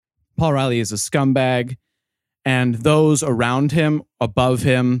Paul Riley is a scumbag, and those around him, above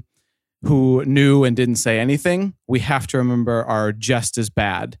him, who knew and didn't say anything, we have to remember are just as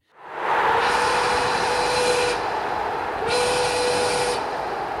bad.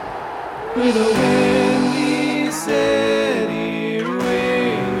 We're the Windy City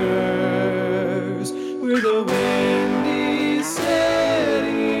Wingers. We're the Windy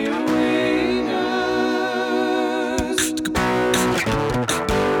City Wingers.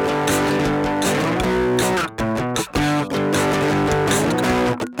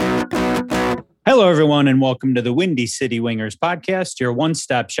 Hello, everyone, and welcome to the Windy City Wingers podcast, your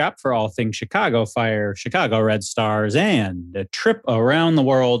one-stop shop for all things Chicago Fire, Chicago Red Stars, and a trip around the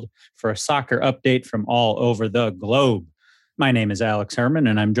world for a soccer update from all over the globe. My name is Alex Herman,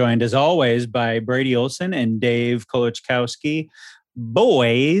 and I'm joined, as always, by Brady Olson and Dave Kolichkowski.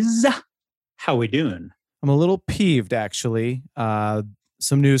 Boys, how we doing? I'm a little peeved, actually. Some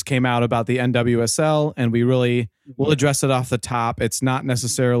news came out about the NWSL, and we really will address it off the top. It's not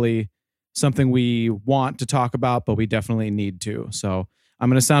necessarily something we want to talk about, but we definitely need to. So I'm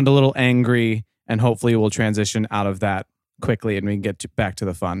going to sound a little angry, and hopefully we'll transition out of that quickly and we can get back to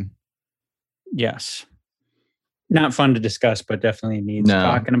the fun. Yes. Not fun to discuss, but definitely needs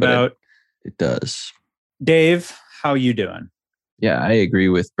talking about. It does. Dave, how you doing? Yeah, I agree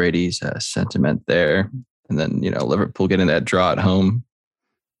with Brady's sentiment there. And then, Liverpool getting that draw at home.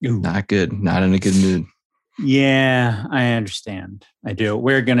 Ooh. Not good. Not in a good mood. Yeah, I understand. I do.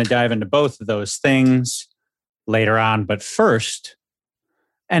 We're going to dive into both of those things later on. But first,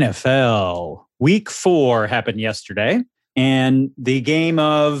 NFL. Week 4 happened yesterday. And the game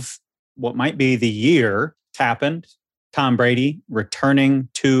of what might be the year happened. Tom Brady returning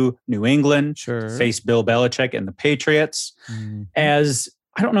to New England to face Bill Belichick and the Patriots. Mm-hmm. As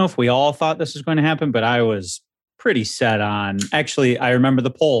I don't know if we all thought this was going to happen, but I was pretty set on. Actually, I remember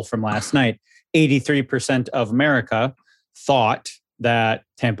the poll from last night. 83% of America thought that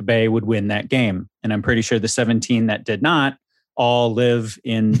Tampa Bay would win that game. And I'm pretty sure the 17 that did not all live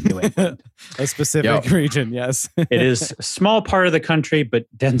in New England. A specific region, yes. It is a small part of the country, but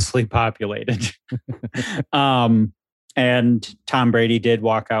densely populated. And Tom Brady did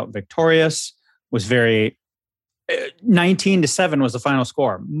walk out victorious, was 19-7 was the final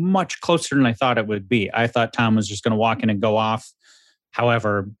score, much closer than I thought it would be. I thought Tom was just going to walk in and go off.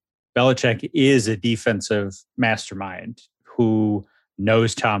 However, Belichick is a defensive mastermind who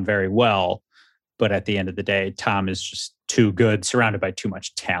knows Tom very well. But at the end of the day, Tom is just too good, surrounded by too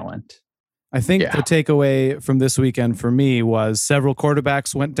much talent. I think the takeaway from this weekend for me was several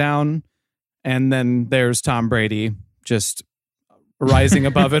quarterbacks went down, and then there's Tom Brady just rising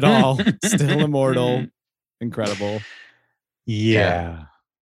above it all, still immortal. Incredible. Yeah.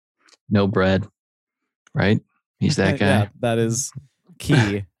 No bread, right? He's that guy. Yeah, that is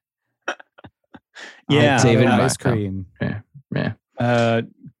key. Yeah. David ice cream. Yeah.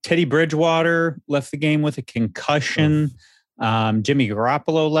 Teddy Bridgewater left the game with a concussion. Jimmy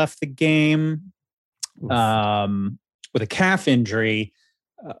Garoppolo left the game with a calf injury,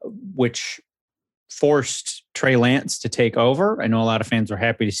 which forced Trey Lance to take over. I know a lot of fans were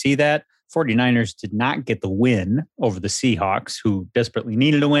happy to see that. 49ers did not get the win over the Seahawks, who desperately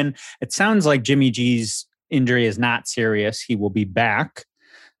needed a win. It sounds like Jimmy G's injury is not serious. He will be back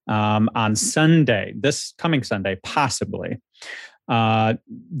on Sunday, this coming Sunday, possibly. Another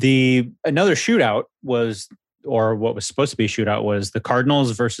shootout was, or what was supposed to be a shootout, was the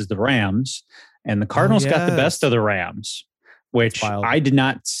Cardinals versus the Rams. And the Cardinals got the best of the Rams, which I did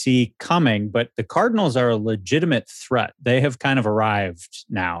not see coming, but the Cardinals are a legitimate threat. They have kind of arrived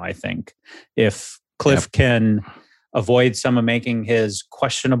now, I think. If Cliff can avoid some of making his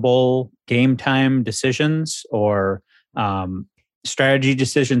questionable game time decisions or strategy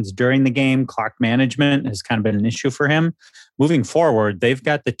decisions during the game, clock management has kind of been an issue for him. Moving forward, they've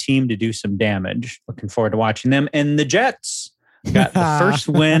got the team to do some damage. Looking forward to watching them. And the Jets got the first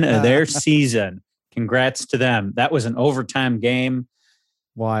win of their season. Congrats to them. That was an overtime game.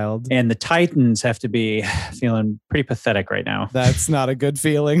 Wild. And the Titans have to be feeling pretty pathetic right now. That's not a good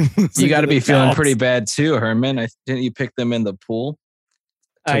feeling. You got to be feeling pretty bad too, Herman. Didn't you pick them in the pool?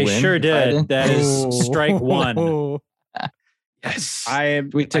 I sure did. That is strike one. Yes.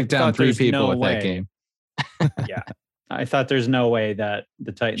 We took down 3 people with that game. Yeah. I thought there's no way that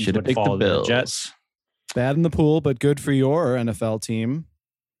the Titans Should have would picked fall the to the Bills. Jets. Bad in the pool, but good for your NFL team.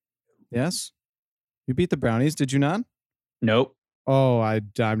 Yes? You beat the Brownies, did you not? Nope. Oh,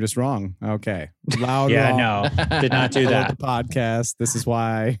 I'm just wrong. Okay. Loud Yeah, wrong. no. Did not do that. The podcast. This is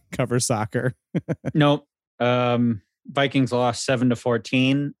why I cover soccer. Nope. Vikings lost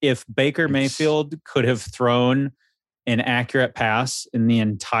 7-14. If Baker Mayfield could have thrown an accurate pass in the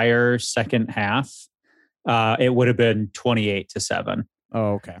entire second half, it would have been 28-7.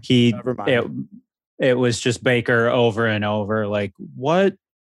 Oh, okay. He Never mind. it was just Baker over and over. Like, what?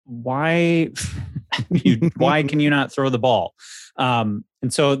 Why? Why can you not throw the ball? And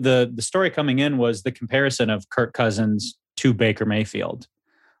so the story coming in was the comparison of Kirk Cousins to Baker Mayfield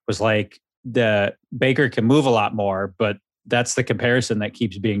was like the Baker can move a lot more, but that's the comparison that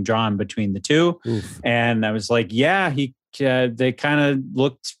keeps being drawn between the two. Oof. And I was like, yeah, they kind of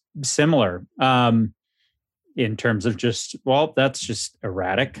looked similar. In terms of just, well, that's just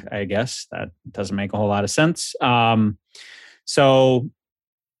erratic, I guess. That doesn't make a whole lot of sense. So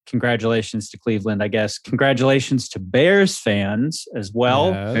congratulations to Cleveland, I guess. Congratulations to Bears fans as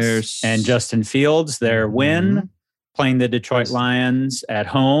well. Yes. Bears And Justin Fields, their win, playing the Detroit Lions at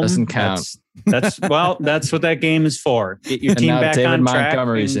home. doesn't count. That's what that game is for. Get your And team now back David on track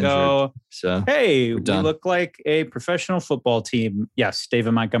Montgomery's and go, injured. So hey, we done. look like a professional football team. Yes,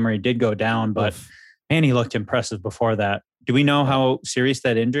 David Montgomery did go down, but Oof. and he looked impressive before that. Do we know how serious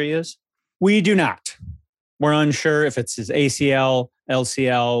that injury is? We do not. We're unsure if it's his ACL,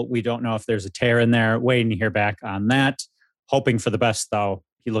 LCL. We don't know if there's a tear in there. Waiting to hear back on that. Hoping for the best, though.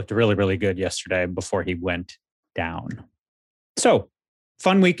 He looked really, really good yesterday before he went down. So,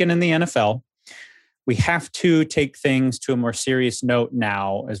 fun weekend in the NFL. We have to take things to a more serious note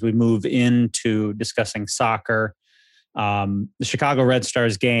now as we move into discussing soccer. The Chicago Red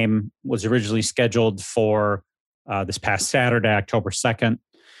Stars game was originally scheduled for this past Saturday, October 2nd.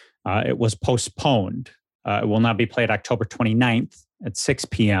 It was postponed. It will not be played October 29th at 6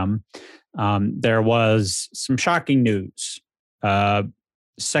 p.m. There was some shocking news.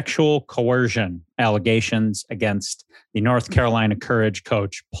 Sexual coercion allegations against the North Carolina Courage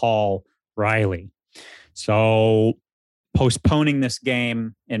coach, Paul Riley. So postponing this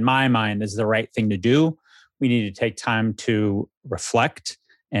game, in my mind, is the right thing to do. We need to take time to reflect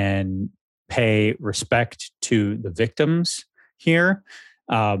and pay respect to the victims here.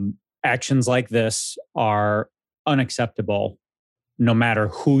 Actions like this are unacceptable, no matter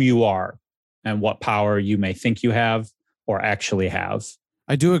who you are and what power you may think you have or actually have.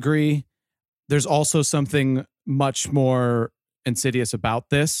 I do agree. There's also something much more insidious about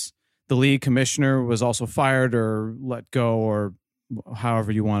this. The league commissioner was also fired or let go, or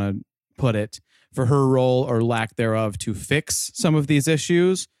however you want to put it, for her role or lack thereof to fix some of these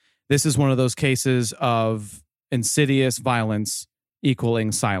issues. This is one of those cases of insidious violence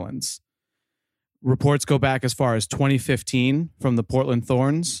equaling silence. Reports go back as far as 2015 from the Portland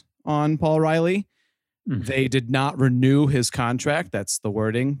Thorns on Paul Riley. They did not renew his contract. That's the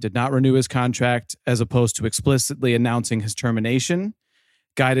wording. Did not renew his contract as opposed to explicitly announcing his termination,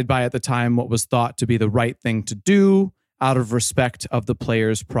 guided by at the time what was thought to be the right thing to do out of respect of the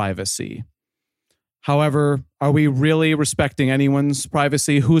player's privacy. However, are we really respecting anyone's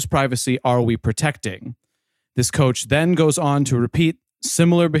privacy? Whose privacy are we protecting? This coach then goes on to repeat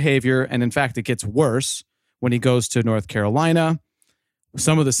similar behavior, and in fact, it gets worse when he goes to North Carolina.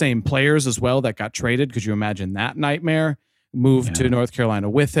 Some of the same players as well that got traded. Could you imagine that nightmare? Moved to North Carolina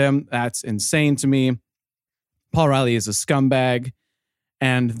with him. That's insane to me. Paul Riley is a scumbag,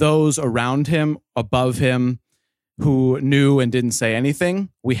 and those around him, above him, who knew and didn't say anything,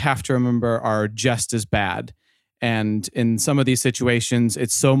 we have to remember are just as bad. And in some of these situations,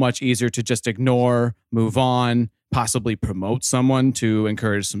 it's so much easier to just ignore, move on, possibly promote someone to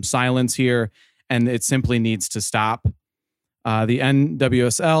encourage some silence here. And it simply needs to stop. The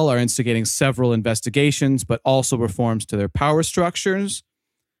NWSL are instigating several investigations, but also reforms to their power structures.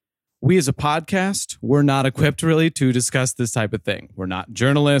 We as a podcast, we're not equipped really to discuss this type of thing. We're not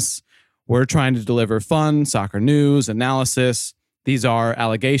journalists. We're trying to deliver fun soccer news, analysis. These are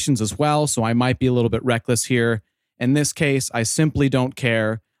allegations as well, so I might be a little bit reckless here. In this case, I simply don't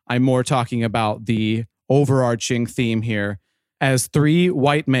care. I'm more talking about the overarching theme here. As three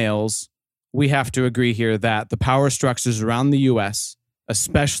white males, we have to agree here that the power structures around the U.S.,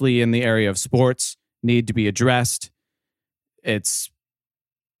 especially in the area of sports, need to be addressed. It's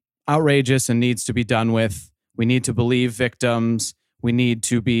outrageous and needs to be done with. We need to believe victims. We need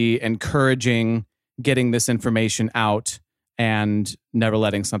to be encouraging getting this information out and never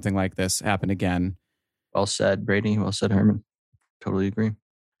letting something like this happen again. Well said, Brady. Well said, Herman. Totally agree.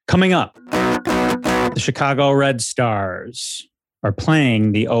 Coming up, the Chicago Red Stars are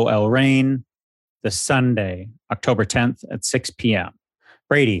playing the OL Reign this Sunday, October 10th at 6 p.m.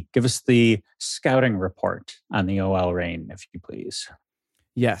 Brady, give us the scouting report on the OL Reign, if you please.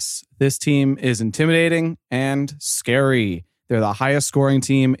 Yes, this team is intimidating and scary. They're the highest scoring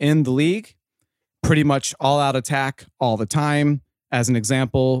team in the league. Pretty much all out attack all the time. As an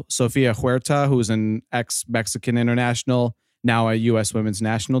example, Sofia Huerta, who's an ex-Mexican international, now a U.S. women's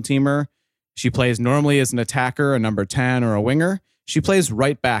national teamer. She plays normally as an attacker, a number 10 or a winger. She plays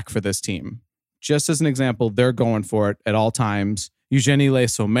right back for this team. Just as an example, they're going for it at all times. Eugenie Le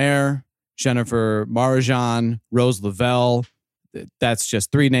Sommer, Jennifer Marajan, Rose Lavelle. That's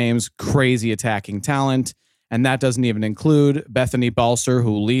just 3 names, crazy attacking talent. And that doesn't even include Bethany Balser,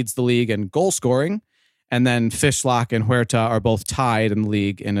 who leads the league in goal scoring. And then Fishlock and Huerta are both tied in the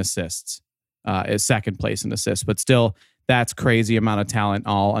league in assists, is second place in assists. But still, that's crazy amount of talent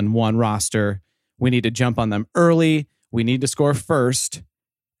all on one roster. We need to jump on them early. We need to score first.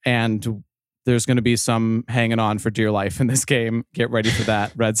 And there's going to be some hanging on for dear life in this game. Get ready for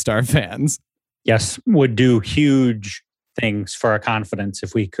that, Red Star fans. Yes, would do huge things for our confidence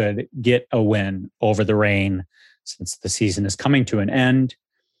if we could get a win over the Reign, since the season is coming to an end.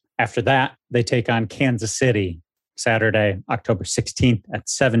 After that, they take on Kansas City Saturday, October 16th at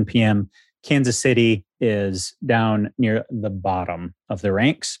 7 p.m. Kansas City is down near the bottom of the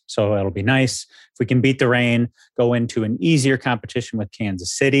ranks, so it'll be nice. If we can beat the Reign, go into an easier competition with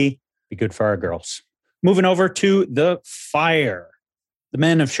Kansas City, be good for our girls. Moving over to the Fire, the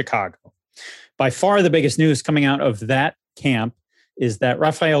men of Chicago. By far the biggest news coming out of that camp is that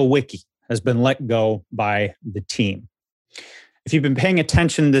Raphael Wicke has been let go by the team. If you've been paying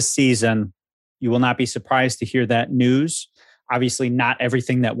attention this season, you will not be surprised to hear that news. Obviously, not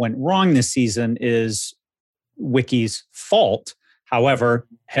everything that went wrong this season is Wicke's fault. However,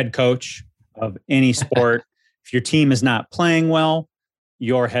 head coach of any sport, if your team is not playing well,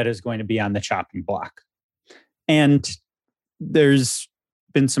 your head is going to be on the chopping block. And there's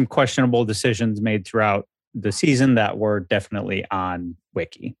been some questionable decisions made throughout the season that were definitely on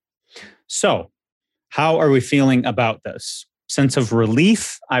Wicke. So, how are we feeling about this? Sense of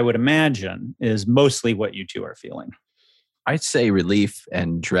relief, I would imagine, is mostly what you two are feeling. I'd say relief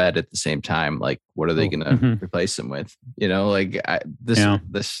and dread at the same time. Like, what are they going to replace him with? You know, like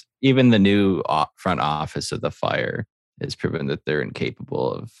this, even the new front office of the Fire has proven that they're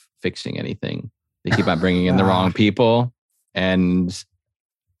incapable of fixing anything. They keep on bringing in the wrong people. And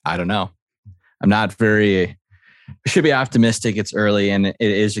I don't know. I'm not very, I should be optimistic. It's early and it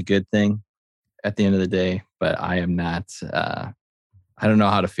is a good thing at the end of the day, but I am not, I don't know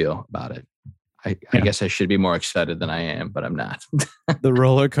how to feel about it. I guess I should be more excited than I am, but I'm not. The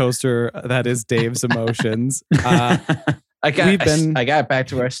roller coaster that is Dave's emotions. I got back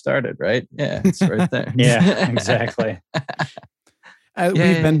to where I started, right? Yeah, it's right there. Yeah, exactly.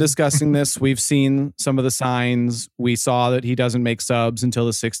 We've been discussing this. We've seen some of the signs. We saw that he doesn't make subs until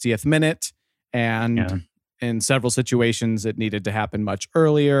the 60th minute. And in several situations, it needed to happen much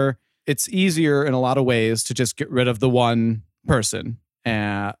earlier. It's easier in a lot of ways to just get rid of the one person.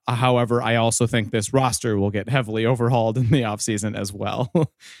 However, I also think this roster will get heavily overhauled in the offseason as well.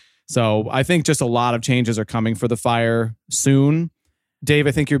 So I think just a lot of changes are coming for the Fire soon. Dave,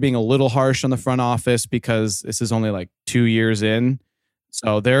 I think you're being a little harsh on the front office because this is only like 2 years in.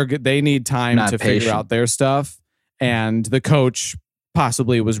 So they need time to figure out their stuff. And the coach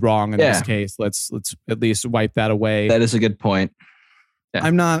possibly was wrong in this case. Let's at least wipe that away. That is a good point. Yeah.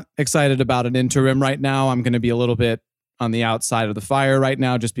 I'm not excited about an interim right now. I'm going to be a little bit on the outside of the Fire right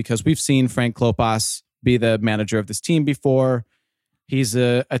now, just because we've seen Frank Klopas be the manager of this team before. He's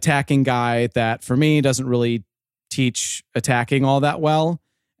a attacking guy that, for me, doesn't really teach attacking all that well.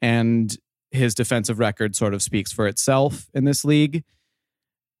 And his defensive record sort of speaks for itself in this league.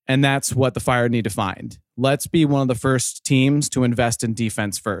 And that's what the Fire need to find. Let's be one of the first teams to invest in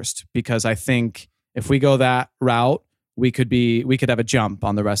defense first, because I think if we go that route, we could have a jump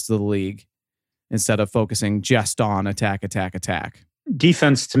on the rest of the league instead of focusing just on attack.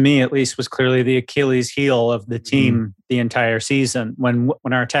 Defense, to me at least, was clearly the Achilles heel of the team the entire season. When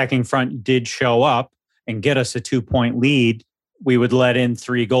our attacking front did show up and get us a 2-point lead, we would let in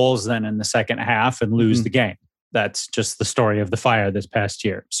 3 goals then in the second half and lose the game. That's just the story of the Fire this past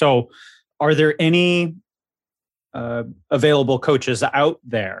year. So are there any available coaches out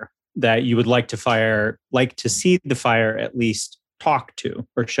there that you would like to see the Fire at least talk to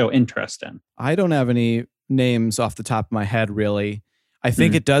or show interest in? I don't have any names off the top of my head, really. I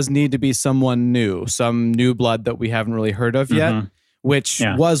think it does need to be someone new, some new blood that we haven't really heard of yet, which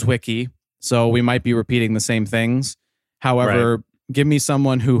was Wicke. So we might be repeating the same things. However, give me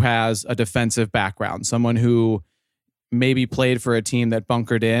someone who has a defensive background, someone who maybe played for a team that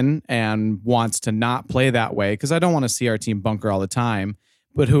bunkered in and wants to not play that way, because I don't want to see our team bunker all the time,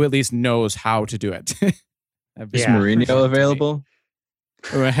 but who at least knows how to do it. Is Mourinho available?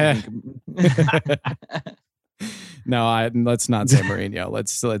 No, let's not say Mourinho.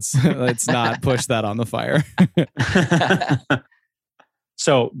 Let's not push that on the Fire.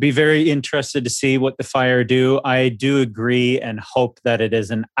 So be very interested to see what the Fire do. I do agree and hope that it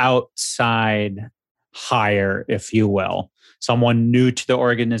is an outside hire, if you will. Someone new to the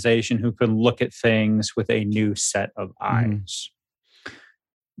organization who can look at things with a new set of eyes.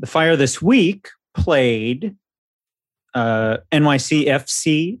 The Fire this week played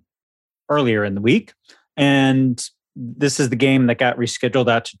NYCFC earlier in the week. And this is the game that got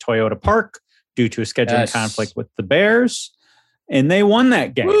rescheduled out to Toyota Park due to a scheduling conflict with the Bears. And they won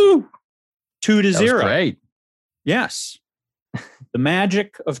that game. Woo! 2-0. Great. Yes. The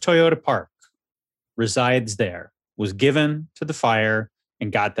magic of Toyota Park resides there, was given to the Fire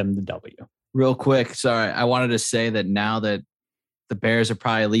and got them the W. Real quick, sorry. I wanted to say that now that the Bears are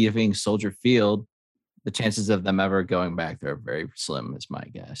probably leaving Soldier Field, the chances of them ever going back there are very slim, is my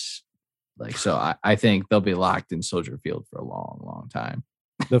guess. So I think they'll be locked in Soldier Field for a long, long time.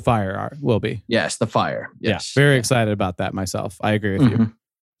 The Fire will be. Yes, the Fire. Yes. Yeah, very excited about that myself. I agree with you.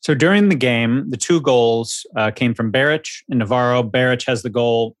 So during the game, the 2 goals came from Baric and Navarro. Baric has the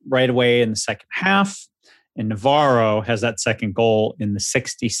goal right away in the second half, and Navarro has that second goal in the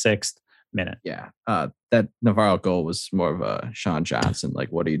 66th minute. Yeah. That Navarro goal was more of a Sean Johnson, like,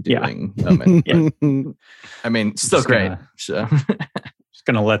 what are you doing? I mean, still great. So just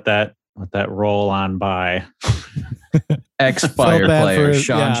gonna let that roll on by. Ex-Fire player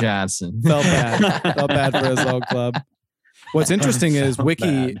Sean Johnson. Felt bad for his old club. What's interesting is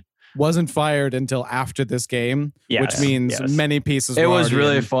Wiki wasn't fired until after this game, which means many pieces. It was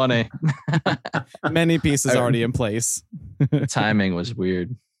really funny. Many pieces already in place. Timing was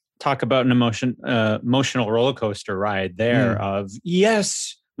weird. Talk about an emotional roller coaster ride there of,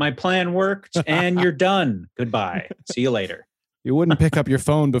 yes, my plan worked and you're done. Goodbye. See you later. You wouldn't pick up your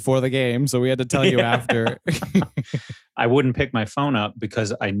phone before the game, so we had to tell you after. I wouldn't pick my phone up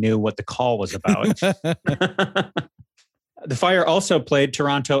because I knew what the call was about. The Fire also played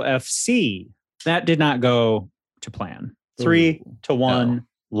Toronto FC. That did not go to plan. 3-1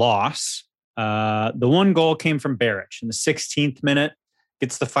 loss. The 1 goal came from Baric in the 16th minute.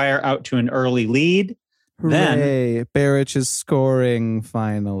 Gets the Fire out to an early lead. Hooray, Baric is scoring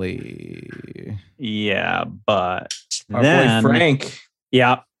finally. Yeah, but our boy Frank.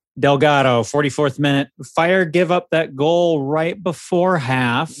 Yeah, Delgado, 44th minute. Fire give up that goal right before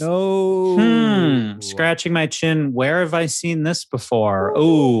half. No. Scratching my chin. Where have I seen this before?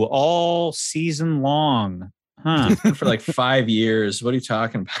 Oh, all season long. Huh. For like 5 years. What are you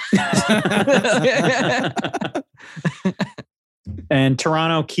talking about? And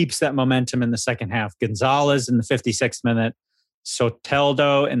Toronto keeps that momentum in the second half. Gonzalez in the 56th minute.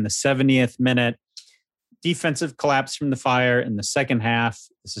 Soteldo in the 70th minute. Defensive collapse from the Fire in the second half.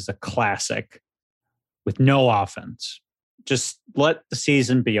 This is a classic with no offense. Just let the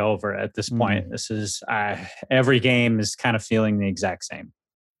season be over at this point. This is every game is kind of feeling the exact same.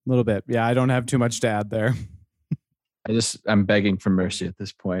 A little bit. Yeah, I don't have too much to add there. I'm begging for mercy at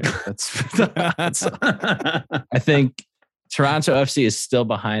this point. That's I think Toronto FC is still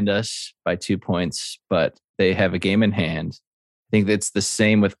behind us by 2 points, but they have a game in hand. I think it's the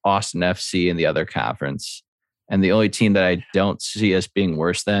same with Austin FC in the other conference. And the only team that I don't see us being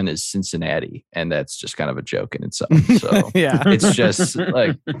worse than is Cincinnati. And that's just kind of a joke in itself. So it's just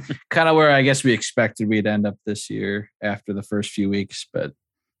like kind of where I guess we expected we'd end up this year after the first few weeks, but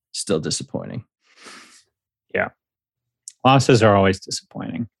still disappointing. Yeah. Losses are always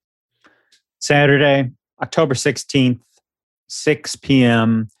disappointing. Saturday, October 16th, 6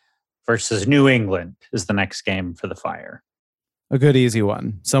 p.m. versus New England is the next game for the Fire. A good, easy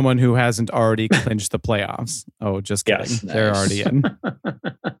one. Someone who hasn't already clinched the playoffs. Oh, just kidding. Yes, they're already in.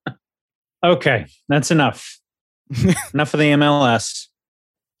 Okay, that's enough. Enough of the MLS.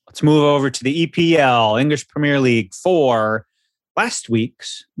 Let's move over to the EPL, English Premier League, for last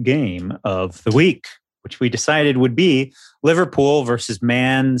week's game of the week, which we decided would be Liverpool versus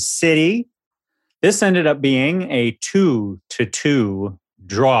Man City. This ended up being a 2-2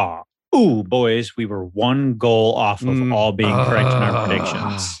 draw. Ooh, boys, we were 1 goal off of all being correct in our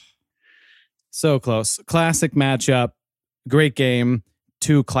predictions. So close. Classic matchup. Great game.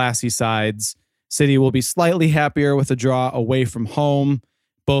 2 classy sides. City will be slightly happier with a draw away from home.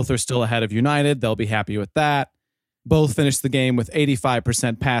 Both are still ahead of United. They'll be happy with that. Both finished the game with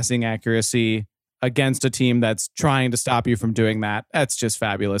 85% passing accuracy against a team that's trying to stop you from doing that. That's just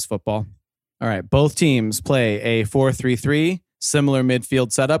fabulous football. All right. Both teams play a 4-3-3. Similar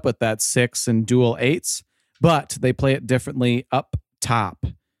midfield setup with that 6 and dual 8s, but they play it differently up top.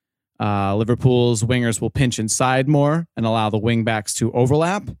 Liverpool's wingers will pinch inside more and allow the wing backs to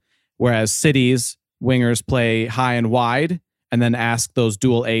overlap, whereas City's wingers play high and wide and then ask those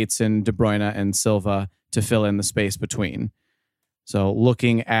dual 8s and De Bruyne and Silva to fill in the space between. So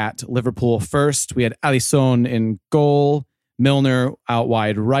looking at Liverpool first, we had Alisson in goal, Milner out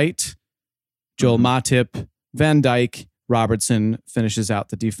wide right, Joel Matip, Van Dijk, Robertson finishes out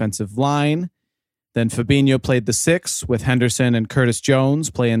the defensive line. Then Fabinho played the 6 with Henderson and Curtis Jones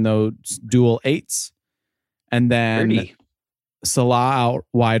playing those dual 8s. And then Salah out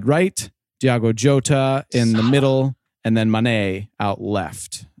wide right, Diogo Jota in the middle, and then Mane out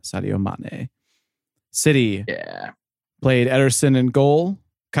left, Sadio Mane. City played Ederson in goal,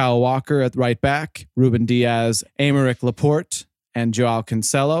 Kyle Walker at right back, Ruben Diaz, Aymeric Laporte, and Joao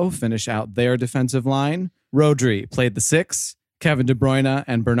Cancelo finish out their defensive line. Rodri played the 6. Kevin De Bruyne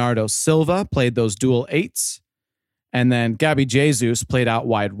and Bernardo Silva played those dual 8s. And then Gabby Jesus played out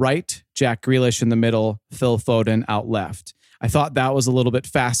wide right, Jack Grealish in the middle, Phil Foden out left. I thought that was a little bit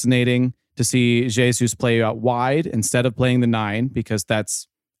fascinating to see Jesus play out wide instead of playing the 9, because that's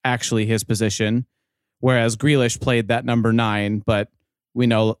actually his position. Whereas Grealish played that number 9, but we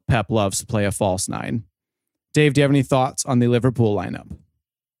know Pep loves to play a false 9. Dave, do you have any thoughts on the Liverpool lineup?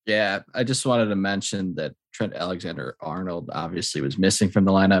 Yeah, I just wanted to mention that Trent Alexander-Arnold obviously was missing from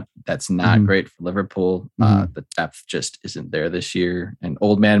the lineup. That's not great for Liverpool. The depth just isn't there this year. And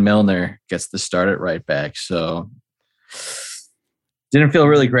old man Milner gets the start at right back. So didn't feel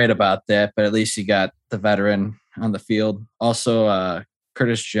really great about that, but at least he got the veteran on the field. Also,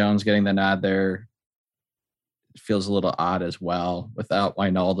 Curtis Jones getting the nod there. It feels a little odd as well. Without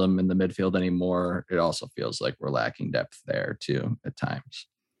Wijnaldum in the midfield anymore, it also feels like we're lacking depth there too at times.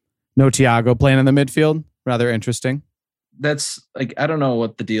 No Thiago playing in the midfield. Rather interesting. That's like, I don't know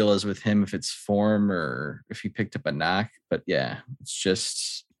what the deal is with him, if it's form or if he picked up a knock, but yeah,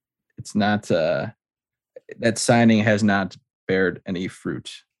 it's not, that signing has not bared any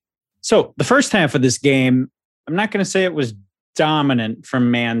fruit. So the first half of this game, I'm not going to say it was dominant from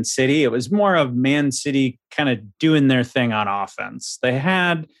Man City. It was more of Man City kind of doing their thing on offense. They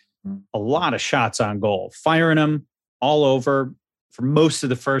had a lot of shots on goal, firing them all over for most of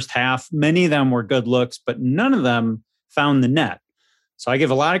the first half. Many of them were good looks, but none of them found the net. So I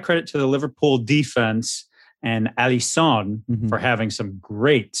give a lot of credit to the Liverpool defense and Alisson for having some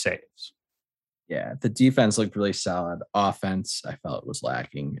great saves. Yeah, the defense looked really solid. Offense, I felt was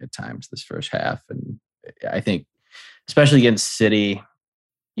lacking at times this first half. And I think, especially against City,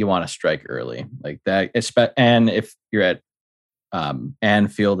 you want to strike early like that. And if you're at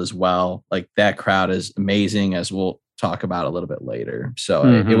Anfield as well, like that crowd is amazing, as we'll talk about a little bit later. So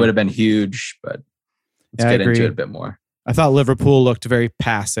it would have been huge, but let's get into it a bit more. I thought Liverpool looked very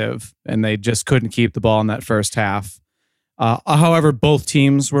passive and they just couldn't keep the ball in that first half. However, both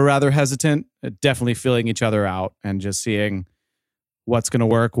teams were rather hesitant, definitely feeling each other out and just seeing what's going to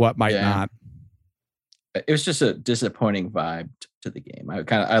work, what might not. It was just a disappointing vibe to the game.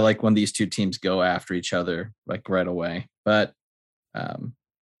 I like when these two teams go after each other like right away, but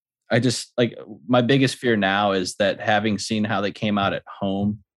I just like, my biggest fear now is that, having seen how they came out at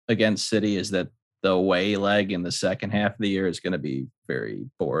home against City, is that the away leg in the second half of the year is going to be very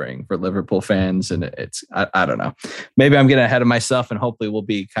boring for Liverpool fans. And I don't know, maybe I'm getting ahead of myself, and hopefully we'll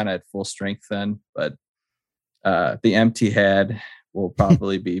be kind of at full strength then, but the empty head will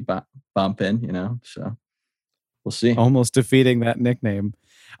probably be bumping, so we'll see. Almost defeating that nickname.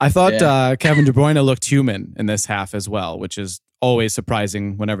 I thought Kevin De Bruyne looked human in this half as well, which is always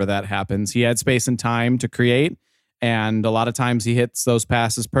surprising whenever that happens. He had space and time to create, and a lot of times he hits those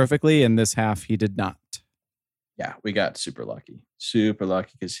passes perfectly. In this half, he did not. Yeah, we got super lucky,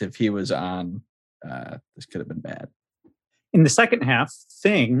 because if he was on, this could have been bad. In the second half,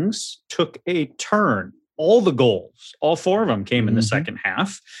 things took a turn. All the goals, all 4 of them came in the second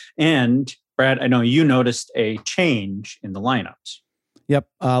half. And Brad, I know you noticed a change in the lineups. Yep.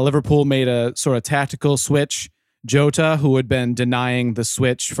 Liverpool made a sort of tactical switch. Jota, who had been denying the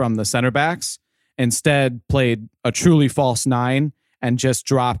switch from the center backs, instead played a truly false 9 and just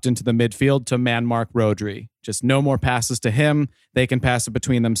dropped into the midfield to man-mark Rodri. Just no more passes to him. They can pass it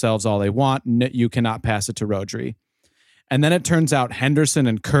between themselves all they want. You cannot pass it to Rodri. And then it turns out Henderson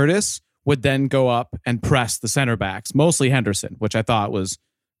and Curtis would then go up and press the center backs, mostly Henderson, which I thought was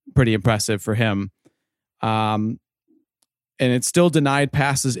pretty impressive for him. And it still denied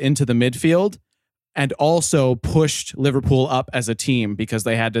passes into the midfield, and also pushed Liverpool up as a team, because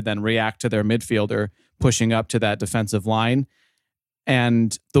they had to then react to their midfielder pushing up to that defensive line.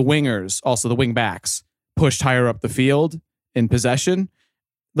 And the wingers, also the wing backs, pushed higher up the field in possession.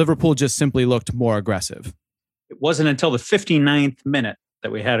 Liverpool just simply looked more aggressive. It wasn't until the 59th minute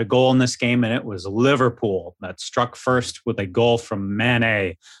that we had a goal in this game, and it was Liverpool that struck first with a goal from Mane.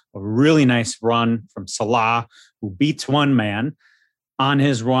 A really nice run from Salah, who beats one man. on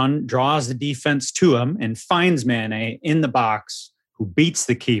his run, draws the defense to him, and finds Mane in the box, who beats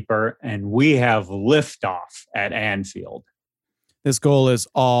the keeper, and we have liftoff at Anfield. This goal is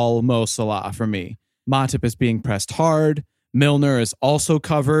all Mo Salah for me. Matip is being pressed hard. Milner is also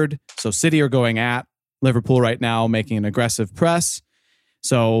covered. So City are going at Liverpool right now, making an aggressive press.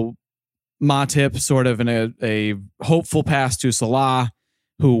 So Matip sort of in a hopeful pass to Salah,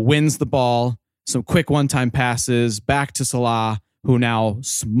 who wins the ball. Some quick one-time passes back to Salah, who now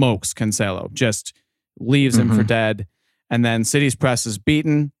smokes Cancelo, just leaves him for dead. And then City's press is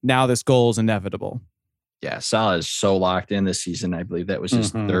beaten. Now this goal is inevitable. Yeah, Salah is so locked in this season. I believe that was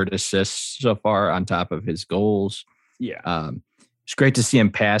his third assist so far on top of his goals. Yeah. It's great to see him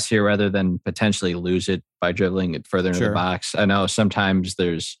pass here rather than potentially lose it by dribbling it further into the box. I know sometimes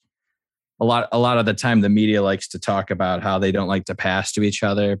there's a lot of the time the media likes to talk about how they don't like to pass to each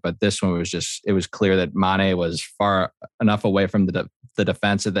other, but this one was it was clear that Mane was far enough away from the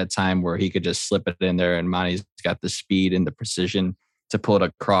defense at that time where he could just slip it in there, and Mane's got the speed and the precision to pull it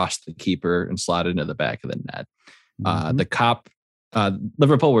across the keeper and slot it into the back of the net. The Kop,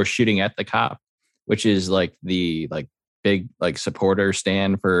 Liverpool were shooting at the Kop, which is like the big supporter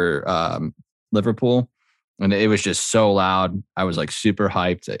stand for Liverpool, and it was just so loud. I was super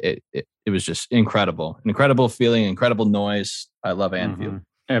hyped. It was just incredible, an incredible feeling, incredible noise. I love Anfield.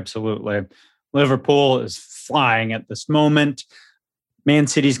 Absolutely. Liverpool is flying at this moment. Man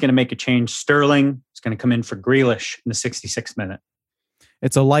City's going to make a change. Sterling is going to come in for Grealish in the 66th minute.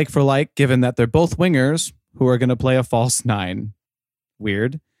 It's a like for like, given that they're both wingers who are going to play a false nine.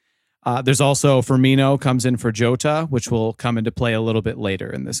 Weird. There's also Firmino comes in for Jota, which will come into play a little bit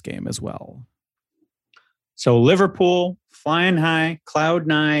later in this game as well. So Liverpool flying high, cloud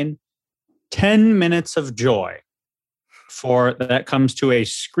nine, 10 minutes of joy. For that comes to a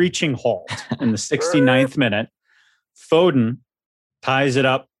screeching halt in the 69th minute. Foden ties it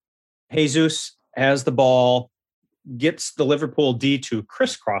up. Jesus has the ball, gets the Liverpool D to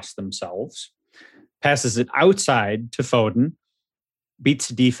crisscross themselves, passes it outside to Foden, beats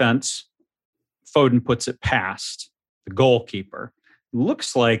the defense. Foden puts it past the goalkeeper.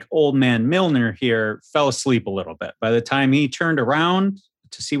 Looks like old man Milner here fell asleep a little bit. By the time he turned around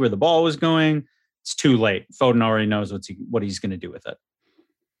to see where the ball was going, it's too late. Foden already knows what he's going to do with it.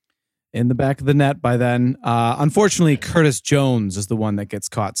 In the back of the net by then. Unfortunately, Curtis Jones is the one that gets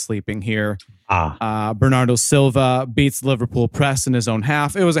caught sleeping here. Bernardo Silva beats the Liverpool press in his own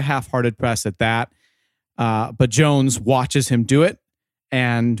half. It was a half-hearted press at that. But Jones watches him do it.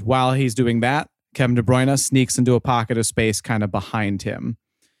 And while he's doing that, Kevin De Bruyne sneaks into a pocket of space kind of behind him.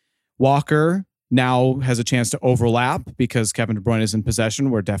 Walker now has a chance to overlap because Kevin De Bruyne is in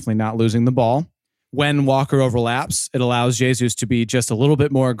possession. We're definitely not losing the ball. When Walker overlaps, it allows Jesus to be just a little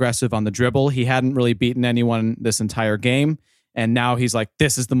bit more aggressive on the dribble. He hadn't really beaten anyone this entire game. And now he's like,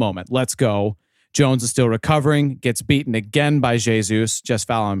 this is the moment. Let's go. Jones is still recovering, gets beaten again by Jesus. Just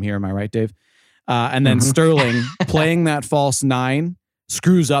foul him here. Am I right, Dave? And then Sterling playing that false nine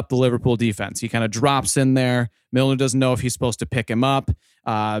screws up the Liverpool defense. He kind of drops in there. Milner doesn't know if he's supposed to pick him up.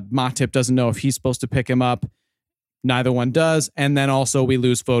 Matip doesn't know if he's supposed to pick him up. Neither one does. And then also we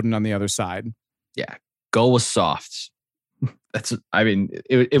lose Foden on the other side. Yeah. Goal was soft.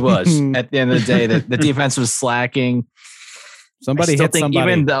 It was at the end of the day that the defense was slacking. Somebody hit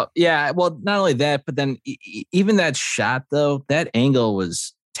somebody. Even though, well, not only that, but then even that shot though, that angle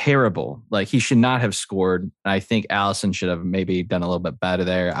was terrible. Like he should not have scored. I think Alisson should have maybe done a little bit better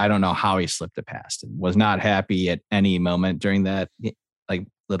there. I don't know how he slipped it past him. Was not happy at any moment during that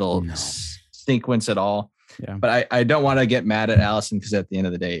little sequence at all. Yeah. But I don't want to get mad at Alisson because at the end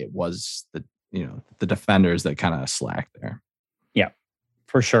of the day, it was the defenders that kind of slacked there. Yeah,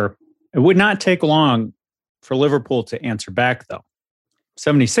 for sure. It would not take long for Liverpool to answer back though.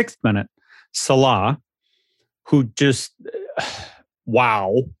 76th minute, Salah, who just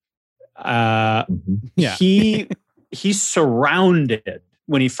wow. He's surrounded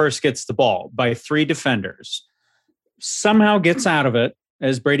when he first gets the ball by three defenders. Somehow gets out of it,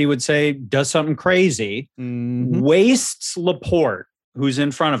 as Brady would say, does something crazy, wastes Laporte, who's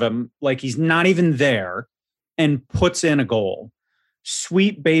in front of him, like he's not even there, and puts in a goal.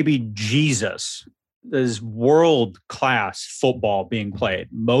 Sweet baby Jesus. There's world-class football being played.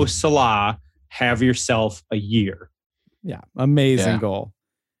 Mo Salah, have yourself a year. Yeah, amazing goal.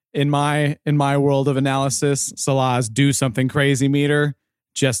 In my world of analysis, Salah's do something crazy meter,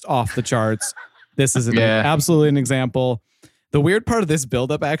 just off the charts. This is absolutely an example. The weird part of this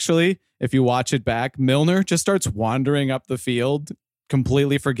buildup, actually, if you watch it back, Milner just starts wandering up the field,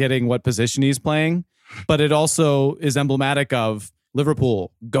 completely forgetting what position he's playing. But it also is emblematic of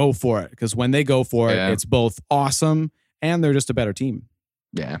Liverpool, go for it. Because when they go for it, it's both awesome and they're just a better team.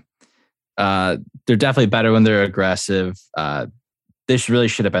 Yeah. They're definitely better when they're aggressive. This really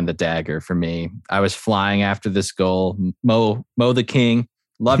should have been the dagger for me. I was flying after this goal. Mo the King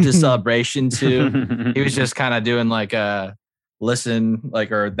loved his celebration too. He was just kind of doing like a listen,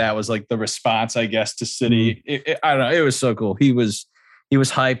 like, or that was like the response, I guess, to City. I don't know. It was so cool. He was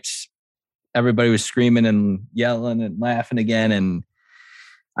hyped. Everybody was screaming and yelling and laughing again. And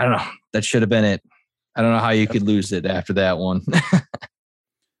I don't know. That should have been it. I don't know how you could lose it after that one.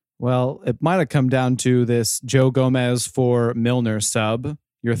 Well, it might have come down to this Joe Gomez for Milner sub.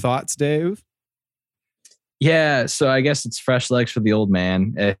 Your thoughts, Dave? Yeah, so I guess it's fresh legs for the old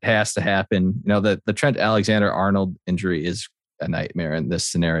man. It has to happen. You know, the Trent Alexander-Arnold injury is a nightmare in this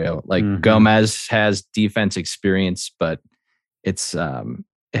scenario. Like Gomez has defense experience, but it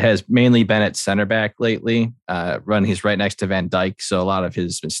has mainly been at center back lately. He's right next to Van Dijk, so a lot of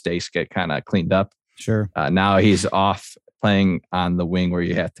his mistakes get kind of cleaned up. Sure. Now he's off playing on the wing where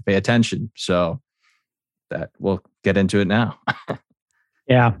you have to pay attention. So that we'll get into it now.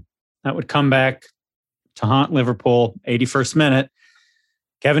 Yeah, that would come back to haunt Liverpool. 81st minute.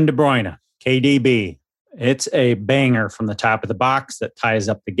 Kevin De Bruyne, KDB. It's a banger from the top of the box that ties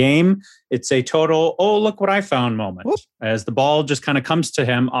up the game. It's a total, oh, look what I found moment. Whoop. As the ball just kind of comes to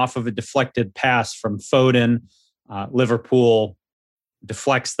him off of a deflected pass from Foden. Liverpool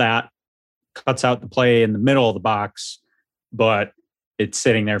deflects that, cuts out the play in the middle of the box, but it's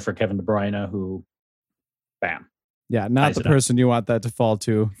sitting there for Kevin De Bruyne, who, bam. Yeah, not the person you want that to fall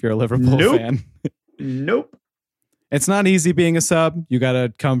to if you're a Liverpool fan. Nope. It's not easy being a sub. You got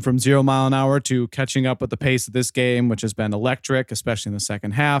to come from 0 mile an hour to catching up with the pace of this game, which has been electric, especially in the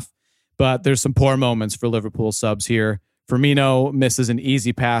second half. But there's some poor moments for Liverpool subs here. Firmino misses an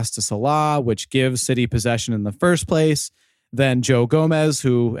easy pass to Salah, which gives City possession in the first place. Then Joe Gomez,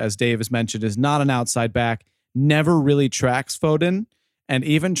 who, as Dave has mentioned, is not an outside back, never really tracks Foden and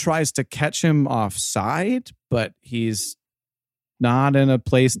even tries to catch him offside, but he's not in a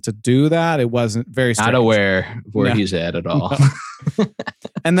place to do that. It wasn't very strange. Not aware of where he's at all. No.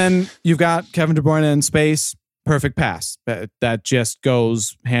 And then you've got Kevin De Bruyne in space. Perfect pass. That just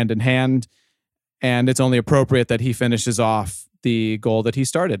goes hand in hand. And it's only appropriate that he finishes off the goal that he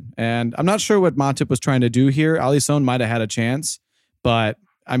started. And I'm not sure what Matip was trying to do here. Alisson might have had a chance, but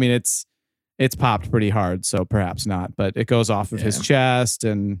I mean, it's popped pretty hard, so perhaps not. But it goes off of his chest,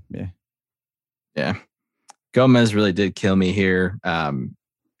 and yeah. Gomez really did kill me here.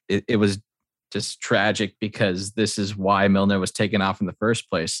 It was just tragic because this is why Milner was taken off in the first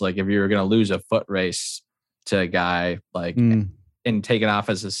place. Like if you were going to lose a foot race to a guy like and taken off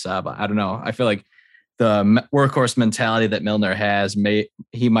as a sub, I don't know. I feel like the workhorse mentality that Milner has,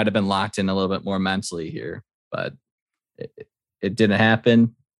 he might have been locked in a little bit more mentally here, but it didn't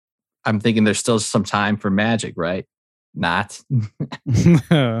happen. I'm thinking there's still some time for magic, right? Not.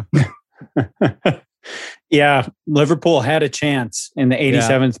 Yeah, Liverpool had a chance in the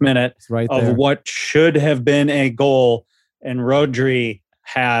 87th minute of what should have been a goal, and Rodri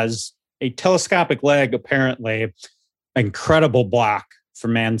has a telescopic leg, apparently. Incredible block for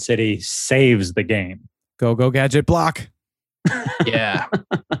Man City, saves the game. Go, Gadget block. Yeah.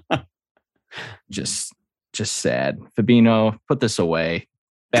 Just sad. Fabinho, put this away.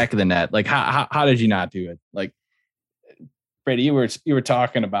 Back of the net. Like, how did you not do it? Like, Brady, you were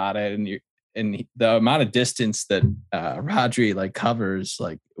talking about it, and the amount of distance that Rodri like covers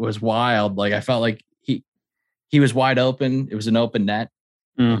like was wild. Like I felt like he was wide open. It was an open net.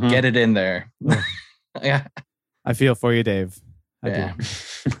 Mm-hmm. Get it in there. Yeah. I feel for you, Dave. I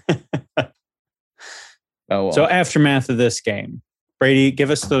do. Oh, well. So aftermath of this game, Brady, give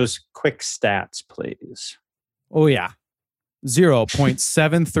us those quick stats, please. Oh yeah.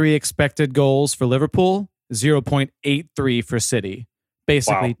 0.73 expected goals for Liverpool, 0.83 for City.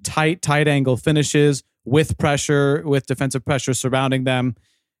 Basically, tight angle finishes with pressure, with defensive pressure surrounding them.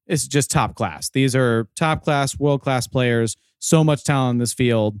 It's just top class. These are top class, world class players. So much talent in this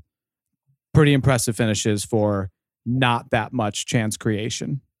field. Pretty impressive finishes for not that much chance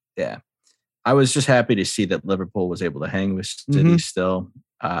creation. Yeah. I was just happy to see that Liverpool was able to hang with City still.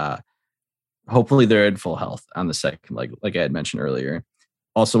 Hopefully they're in full health on the second, like I had mentioned earlier.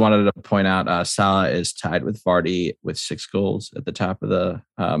 Also wanted to point out Salah is tied with Vardy with 6 goals at the top of the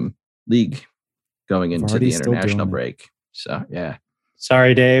league going into the international break. So, yeah.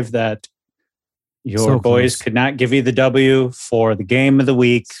 Sorry, Dave, that your boys could not give you the W for the game of the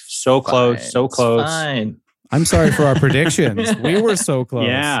week. So close, so close. Fine. I'm sorry for our predictions. We were so close.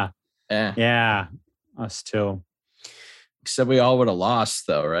 Yeah. Us too. Except we all would have lost,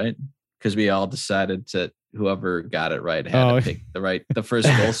 though, right? Because we all decided to whoever got it right had to pick the first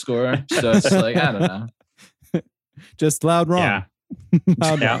goal scorer. So it's like, I don't know. Just loud wrong. Yeah.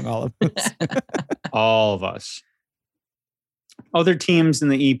 How Yeah. wrong all of us. All of us. Other teams in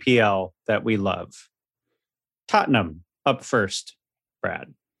the EPL that we love. Tottenham up first,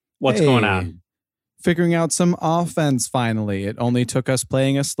 Brad. What's going Hey. on? Figuring out some offense finally. It only took us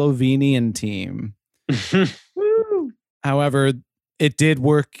playing a Slovenian team. Woo. However, it did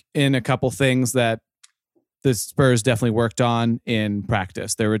work in a couple things that the Spurs definitely worked on in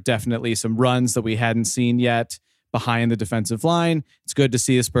practice. There were definitely some runs that we hadn't seen yet behind the defensive line. It's good to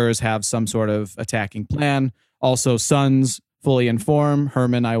see the Spurs have some sort of attacking plan. Also, Son's fully in form.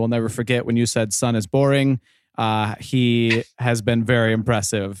 Herman, I will never forget when you said Son is boring. He has been very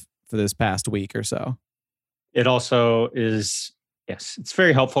impressive for this past week or so. It also is, yes, it's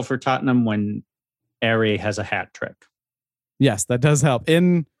very helpful for Tottenham when Ari has a hat trick. Yes, that does help.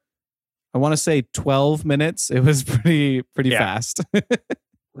 In, I want to say 12 minutes, it was pretty Yeah. fast.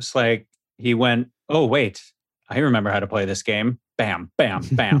 It's like he went, oh, wait, I remember how to play this game. Bam, bam,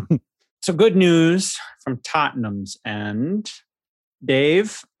 bam. So good news from Tottenham's end.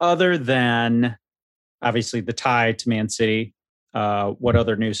 Dave, other than obviously the tie to Man City, what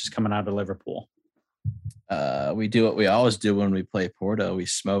other news is coming out of Liverpool? We do what we always do when we play Porto. We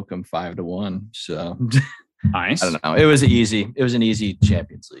smoke them 5-1. So Nice. I don't know. It was an easy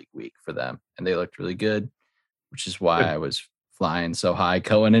Champions League week for them, and they looked really good, which is why Good. I was flying so high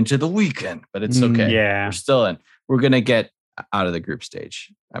going into the weekend. But it's Mm, okay. Yeah. We're still in. We're gonna get out of the group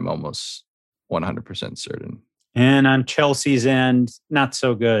stage. I'm almost 100% certain. And on Chelsea's end, not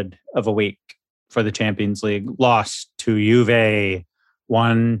so good of a week for the Champions League. Lost to Juve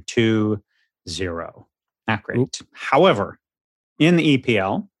 1-0. Not great. Oop. However, in the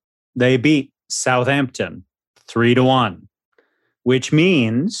EPL, they beat Southampton 3-1, which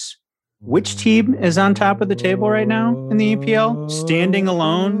means which team is on top of the table right now in the EPL? Standing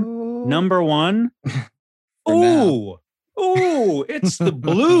alone, number one. For now. Ooh, it's the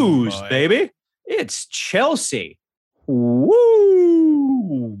Blues, Boy. baby. It's Chelsea.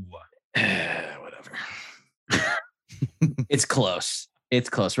 Woo! Whatever. It's close. It's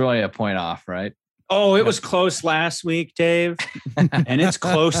close. We're only a point off, right? Oh, it was close last week, Dave, and it's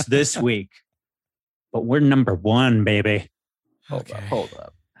close this week. But we're number one, baby. Hold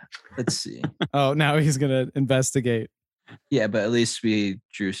up. Let's see. Oh, now he's going to investigate. Yeah, but at least we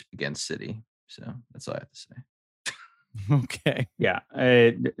drew against City. So that's all I have to say. Okay. Yeah,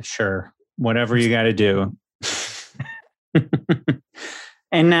 sure. Whatever you got to do.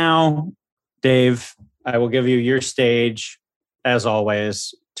 And now, Dave, I will give you your stage, as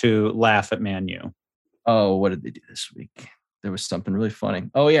always, to laugh at Man U. Oh, what did they do this week? There was something really funny.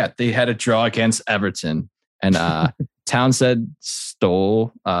 Oh, yeah. They had a draw against Everton. And Townsend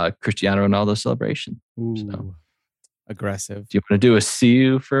stole Cristiano Ronaldo's celebration. Ooh, So. aggressive. Do you want to do a see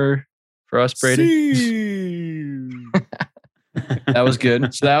you for us, Brady? That was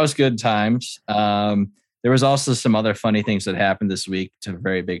good. So that was good times. There was also some other funny things that happened this week to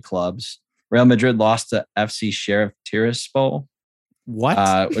very big clubs. Real Madrid lost to FC Sheriff Tiraspol.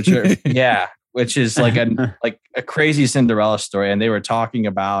 What? Which is like a crazy Cinderella story. And they were talking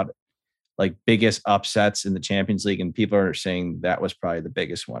about like biggest upsets in the Champions League, and people are saying that was probably the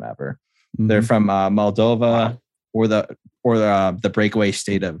biggest one ever. They're from Moldova or the breakaway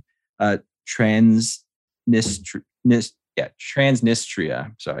state of Transnistria.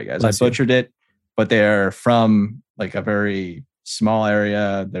 Sorry, guys, Bless I you. butchered it, but they're from like a very small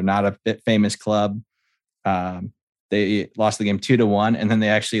area. They're not a bit famous club. They lost the game 2-1, and then they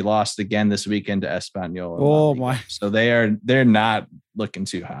actually lost again this weekend to Espanyol. in La Oh, Liga. my. So they're not looking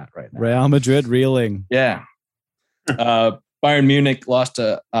too hot right now. Real Madrid reeling. Yeah. Bayern Munich lost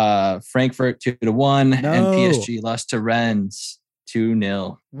to Frankfurt 2-1, and No. PSG lost to Rennes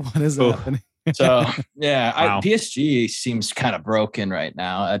 2-0. What is Oh. happening? So yeah, Wow. PSG seems kind of broken right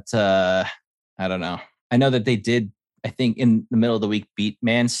now. I don't know. I know that they did, I think, in the middle of the week beat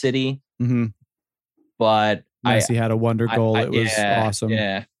Man City, Mm-hmm. but Messi had a wonder goal. It was awesome.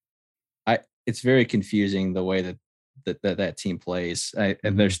 Yeah, it's very confusing the way that team plays,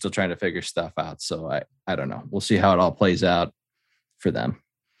 and they're still trying to figure stuff out. So I don't know. We'll see how it all plays out for them.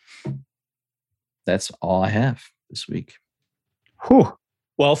 That's all I have this week. Whew.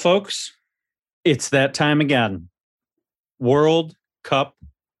 Well, folks, it's that time again. World Cup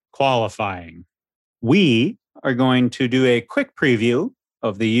qualifying. We are going to do a quick preview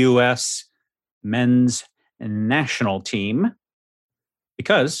of the U.S. men's national team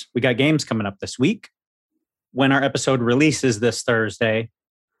because we got games coming up this week. When our episode releases this Thursday,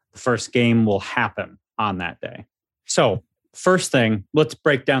 the first game will happen on that day. So, first thing, let's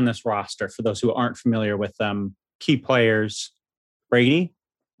break down this roster for those who aren't familiar with them. Key players. Brady,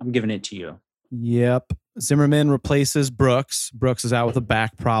 I'm giving it to you. Yep. Zimmerman replaces Brooks. Brooks is out with a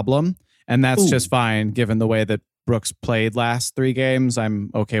back problem, and that's just fine given the way that Brooks played last 3 games.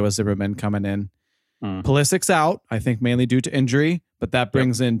 I'm okay with Zimmerman coming in. Pulisic's out, I think mainly due to injury, but that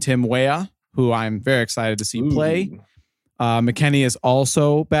brings in Tim Weah, who I'm very excited to see play. McKennie is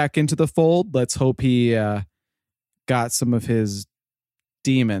also back into the fold. Let's hope he got some of his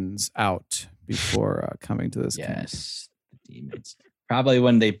demons out before coming to this game. Yes, the demons. Probably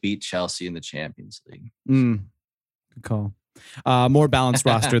when they beat Chelsea in the Champions League. Good call. More balanced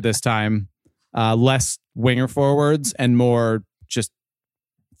roster this time. Less winger forwards and more just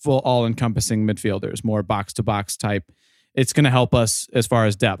full all-encompassing midfielders, more box-to-box type. It's going to help us as far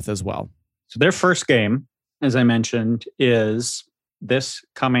as depth as well. So their first game, as I mentioned, is this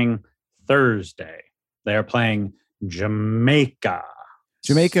coming Thursday. They're playing Jamaica.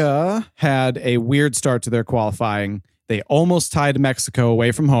 Jamaica had a weird start to their qualifying. They almost tied Mexico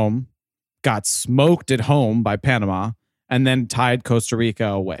away from home, got smoked at home by Panama, and then tied Costa Rica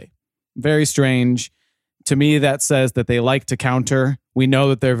away. Very strange. To me, that says that they like to counter. We know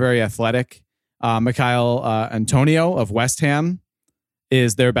that they're very athletic. Mikhail Antonio of West Ham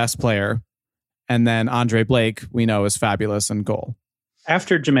is their best player. And then Andre Blake, we know, is fabulous in goal.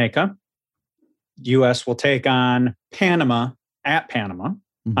 After Jamaica, U.S. will take on Panama at Panama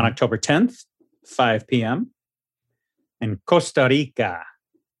on October 10th, 5 p.m. And Costa Rica,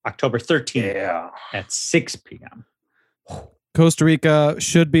 October 13th at 6 p.m. Costa Rica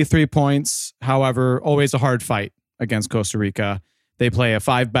should be 3 points. However, always a hard fight against Costa Rica. They play a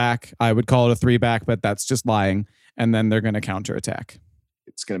 5-back. I would call it a 3-back, but that's just lying. And then they're going to counterattack.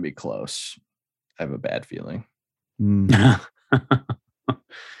 It's going to be close. I have a bad feeling.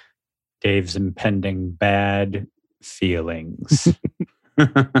 Dave's impending bad feelings.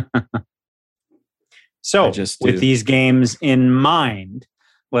 So, with these games in mind,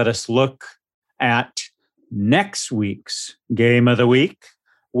 let us look at next week's game of the week,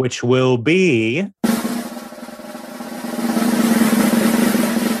 which will be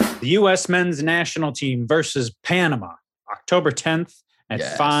the U.S. men's national team versus Panama, October 10th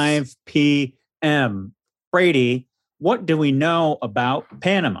at 5 p.m. Brady, what do we know about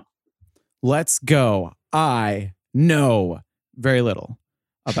Panama? Let's go. I know very little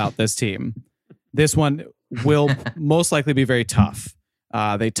about this team. This one will most likely be very tough.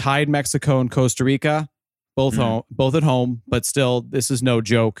 They tied Mexico and Costa Rica, both at home, but still, this is no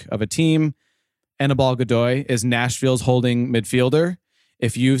joke of a team. Anibal Godoy is Nashville's holding midfielder.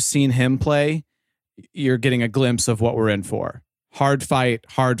 If you've seen him play, you're getting a glimpse of what we're in for. Hard fight,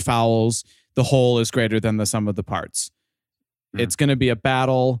 hard fouls. The whole is greater than the sum of the parts. It's going to be a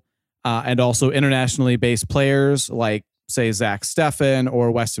battle, and also internationally based players like, say, Zach Steffen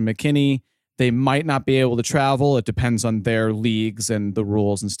or Weston McKennie. They might not be able to travel. It depends on their leagues and the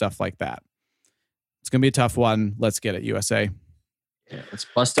rules and stuff like that. It's going to be a tough one. Let's get it, USA. Yeah, let's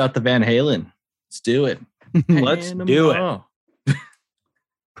bust out the Van Halen. Let's do it. Let's do it.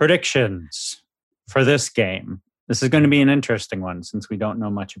 Predictions for this game. This is going to be an interesting one since we don't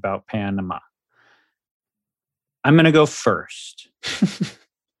know much about Panama. I'm going to go first because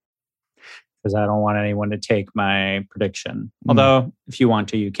I don't want anyone to take my prediction. Although, if you want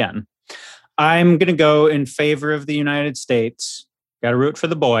to, you can. I'm going to go in favor of the United States. Got to root for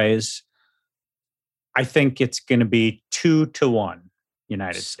the boys. I think it's going to be 2-1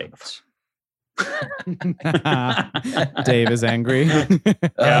 United States. Dave is angry.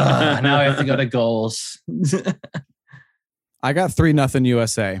 Now I have to go to goals. I got 3-0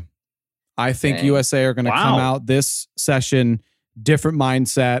 USA. I think USA are going to come out this session, different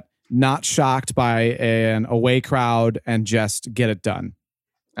mindset, not shocked by an away crowd, and just get it done.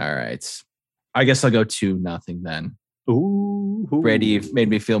 All right. I guess I'll go 2-0 then. Ooh. Brady made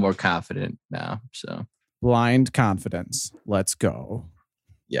me feel more confident now. So blind confidence. Let's go.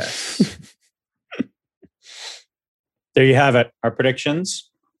 Yes. There you have it. Our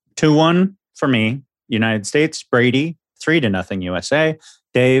predictions. 2-1 for me. United States. Brady. 3-0 USA.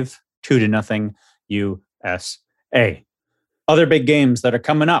 Dave. 2-0 USA. Other big games that are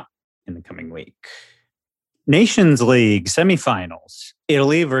coming up in the coming week. Nations League semifinals.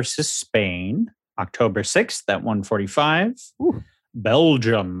 Italy versus Spain. October 6th at 1:45.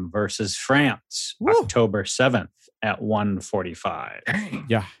 Belgium versus France. October 7th at 1:45.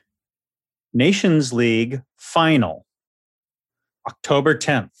 Yeah. Nations League final. October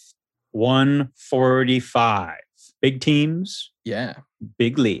 10th, 1:45. Big teams. Yeah.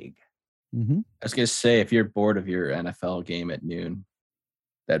 Big league. I was going to say, if you're bored of your NFL game at noon,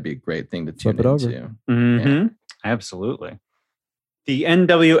 that'd be a great thing to tune into. Yeah. Absolutely. The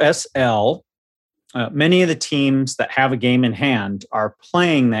NWSL many of the teams that have a game in hand are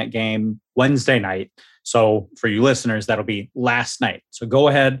playing that game Wednesday night. So for you listeners, that'll be last night. So go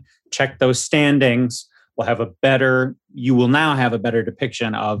ahead, check those standings. You will now have a better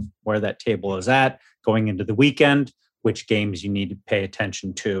depiction of where that table is at going into the weekend, which games you need to pay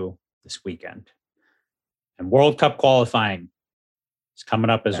attention to this weekend. And World Cup qualifying is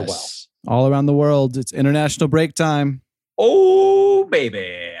coming up as well. All around the world. It's international break time. Oh,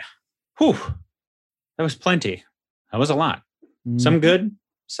 baby. Whew. That was plenty. That was a lot. Some good,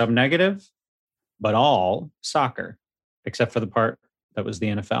 some negative, but all soccer, except for the part that was the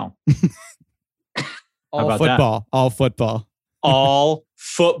NFL. All football. All football. All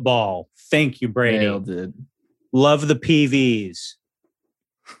football. Thank you, Brady. Nailed it. Love the PVs.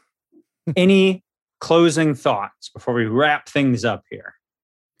 Any closing thoughts before we wrap things up here?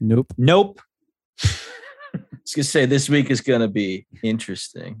 Nope. I was going to say this week is going to be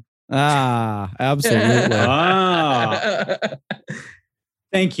interesting. Absolutely.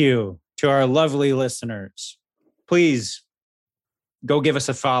 Thank you to our lovely listeners. Please go give us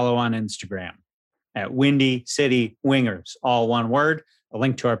a follow on Instagram at Windy City Wingers, all one word. A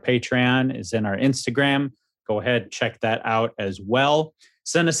link to our Patreon is in our Instagram. Go ahead, check that out as well.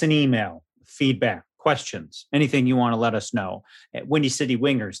 Send us an email, feedback, questions, anything you want to let us know at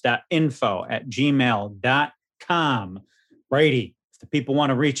windycitywingers.info@gmail.com. Brady, if the people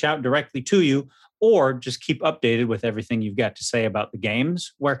want to reach out directly to you or just keep updated with everything you've got to say about the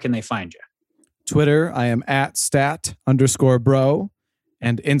games, where can they find you? Twitter, I am at stat_bro.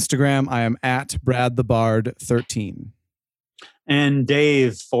 And Instagram, I am at BradTheBard13. And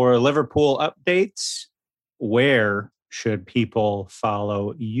Dave, for Liverpool updates, where should people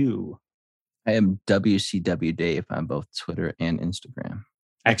follow you? I am WCW Dave on both Twitter and Instagram.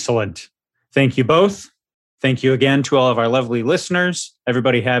 Excellent. Thank you both. Thank you again to all of our lovely listeners.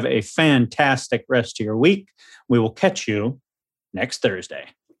 Everybody have a fantastic rest of your week. We will catch you next Thursday.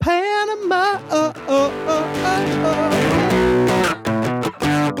 Panama.